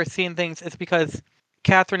way we're seeing things is because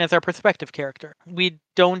Catherine is our perspective character. We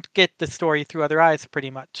don't get the story through other eyes, pretty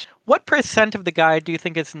much. What percent of the guide do you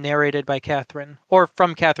think is narrated by Catherine, or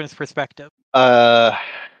from Catherine's perspective? Uh,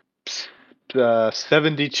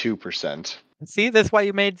 72%. See, that's why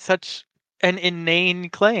you made such an inane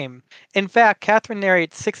claim. In fact, Catherine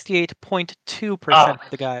narrates 68.2% Ah, of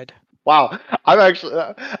the guide. wow.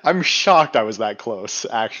 I'm shocked I was that close,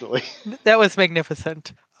 actually. That was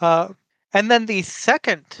magnificent. And then the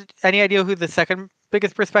second, any idea who the second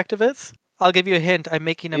biggest perspective is? I'll give you a hint. I'm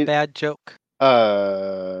making a It, bad joke.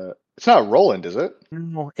 it's not Roland, is it?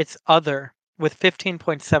 No, it's other with Uh,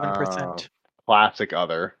 15.7%. classic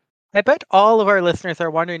other. I bet all of our listeners are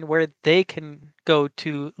wondering where they can go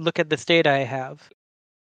to look at this data I have.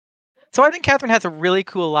 So I think Catherine has a really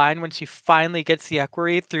cool line when she finally gets the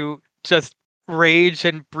equerry through just rage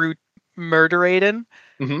and brute murderating.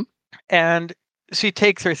 Mm-hmm. And she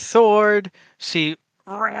takes her sword, she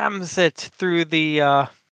rams it through the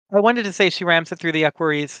I wanted to say she rams it through the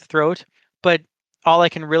equerry's throat, but all I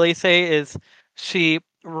can really say is she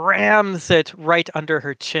rams it right under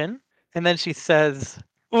her chin, and then she says,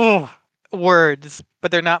 "Ooh, words,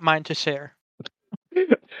 but they're not mine to share."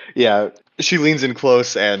 Yeah, she leans in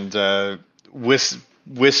close and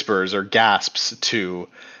whispers or gasps to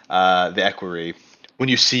the equerry. When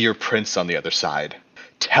you see your prince on the other side,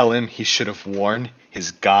 tell him he should have worn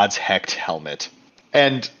his God's hecked helmet.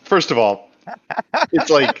 And first of all, it's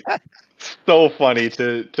like so funny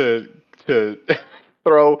to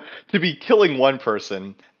throw to be killing one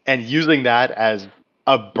person and using that as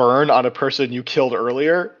a burn on a person you killed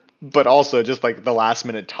earlier, but also just like the last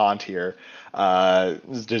minute taunt here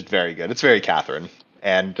is just very good. It's very Catherine.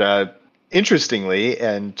 And interestingly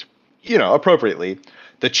and appropriately,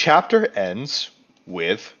 the chapter ends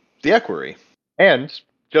with the equerry. And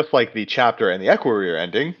just like the chapter and the equerry are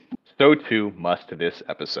ending, so too must this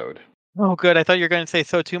episode. Oh, good. I thought you were going to say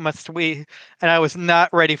so too must we, and I was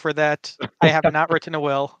not ready for that. I have not written a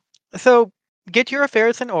will. So get your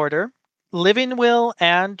affairs in order, living will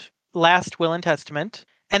and last will and testament,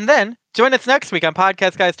 and then join us next week on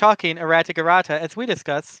Podcast Guys Talking Erratic Errata as we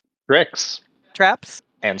discuss Tricks traps,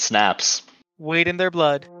 and snaps. wade in their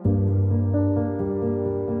blood.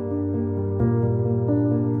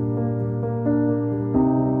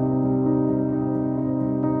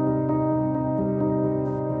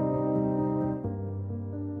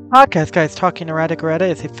 Podcast Guys Talking Erratic Errata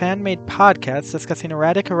is a fan-made podcast discussing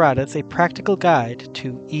erratic erratas, a practical guide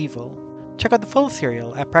to evil. Check out the full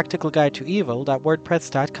serial at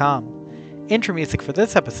practicalguidetoevil.wordpress.com. Intro music for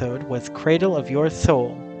this episode was Cradle of Your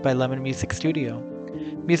Soul by Lemon Music Studio.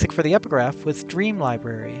 Music for the epigraph was Dream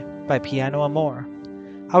Library by Piano Amor.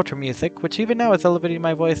 Outro music, which even now is elevating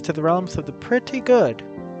my voice to the realms of the pretty good,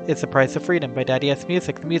 is The Price of Freedom by Daddy S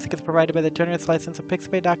Music. The music is provided by the generous license of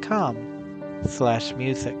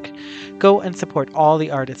Pixabay.com/music. Go and support all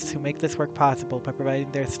the artists who make this work possible by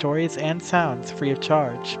providing their stories and sounds free of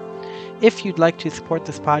charge. If you'd like to support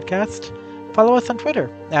this podcast, follow us on Twitter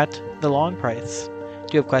at The Long Price.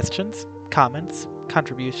 Do you have questions, comments,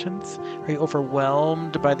 contributions? Are you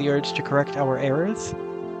overwhelmed by the urge to correct our errors?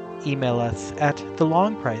 Email us at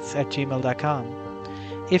thelongprice@gmail.com.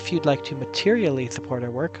 If you'd like to materially support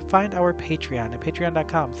our work, find our Patreon at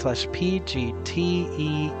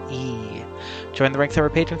patreon.com/pgtee. Join the ranks of our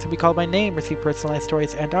patrons and be called by name, receive personalized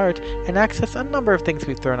stories and art, and access a number of things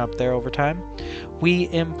we've thrown up there over time. We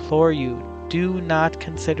implore you, do not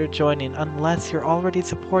consider joining unless you're already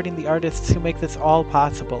supporting the artists who make this all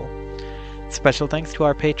possible. Special thanks to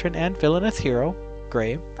our patron and villainous hero,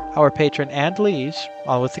 Gray, our patron and liege,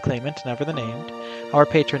 always the claimant, never the named, our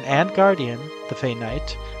patron and guardian, the Fey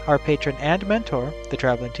Knight, our patron and mentor, the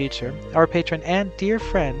traveling teacher, our patron and dear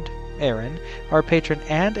friend, Aaron, our patron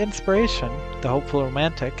and inspiration, the hopeful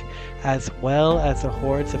romantic, as well as the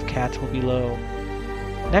hordes of cattle below.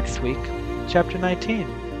 Next week, Chapter 19,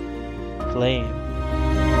 Flame.